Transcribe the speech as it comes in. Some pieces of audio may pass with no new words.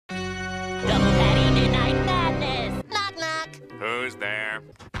Double patty midnight madness. Knock, knock. Who's there?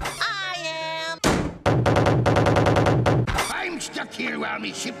 I am. I'm stuck here while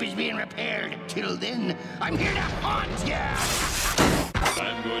my ship is being repaired. Till then, I'm here to haunt ya!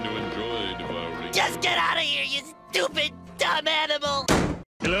 I'm going to enjoy devouring. Just get out of here, you stupid, dumb animal.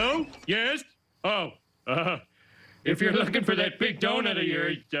 Hello? Yes? Oh, if you're looking for that big donut of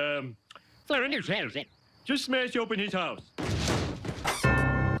yours, just smash open his house.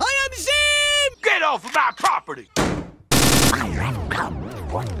 I am Zim! Get off of my property!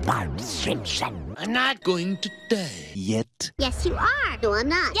 I'm not going to die. Yet. Yes, you are. No, I'm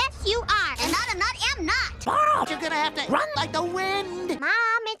not. Yes, you are. And I'm not, am not. Mom, you're gonna have to run like the wind.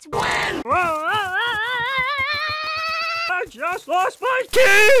 Mom, it's wind. I just lost my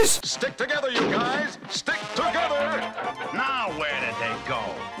keys! Stick together, you guys! Stick together! Now where did they go?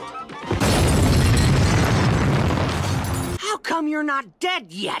 How come you're not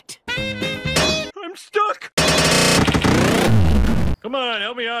dead yet? I'm stuck! Come on,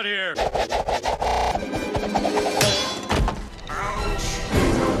 help me out here.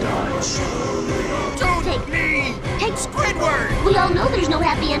 Don't take me. Take Squidward! We all know there's no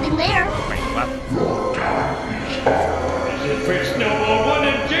happy ending there. Fix no 1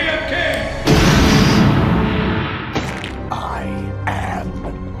 in JFK! I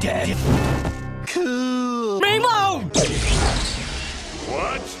am dead. Cool. Mimo!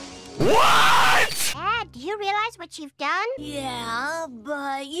 What? What? Dad, do you realize what you've done? Yeah,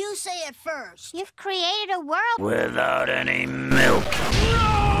 but you say it first. You've created a world. Without any milk.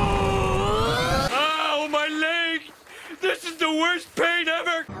 Ow, my leg! This is the worst pain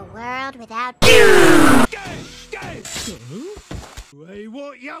ever! A world without. I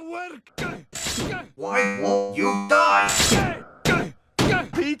want your work! Why won't you die?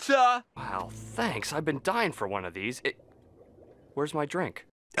 Pizza! Wow, thanks. I've been dying for one of these. Where's my drink?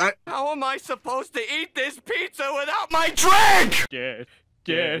 How am I supposed to eat this pizza without my drink?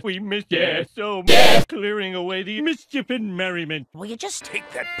 Dad, we missed Dad so much. Clearing away the mischief and merriment. Will you just Take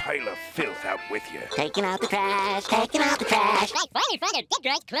that pile of filth out with you. Taking out the trash. Taking out the trash.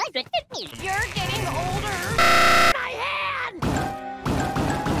 You're getting older. my hand?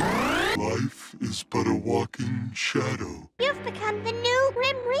 Life is but a walking shadow. You've become the new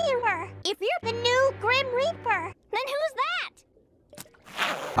Grim Reaper. If you're the new Grim Reaper, then who's that?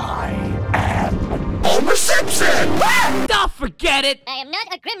 I am Homer Simpson! Don't forget it. I am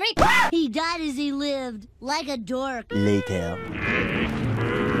not a Grim Reaper. He died as he lived, like a dork. Later.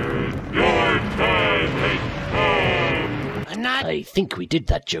 I'm not. I think we did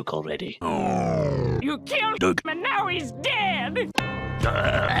that joke already. You killed him and now he's dead.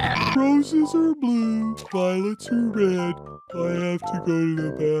 Roses are blue, violets are red. I have to go to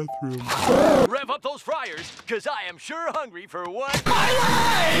the bathroom. Rev up those fryers, because I am sure hungry for one.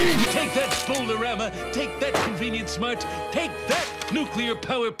 Take that Boulderama, take that convenient smart, take that nuclear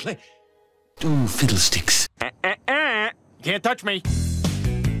power plant. Oh, fiddlesticks. Can't touch me.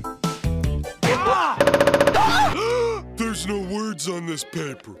 There's no words on this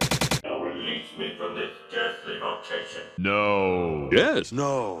paper. Now release me from this ghastly vocation. No. Yes.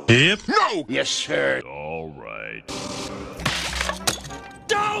 No. Yep. No! Yes, sir. All right.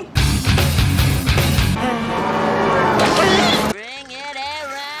 Don't! Bring it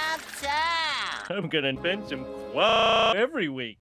around town. I'm gonna invent some quack every week.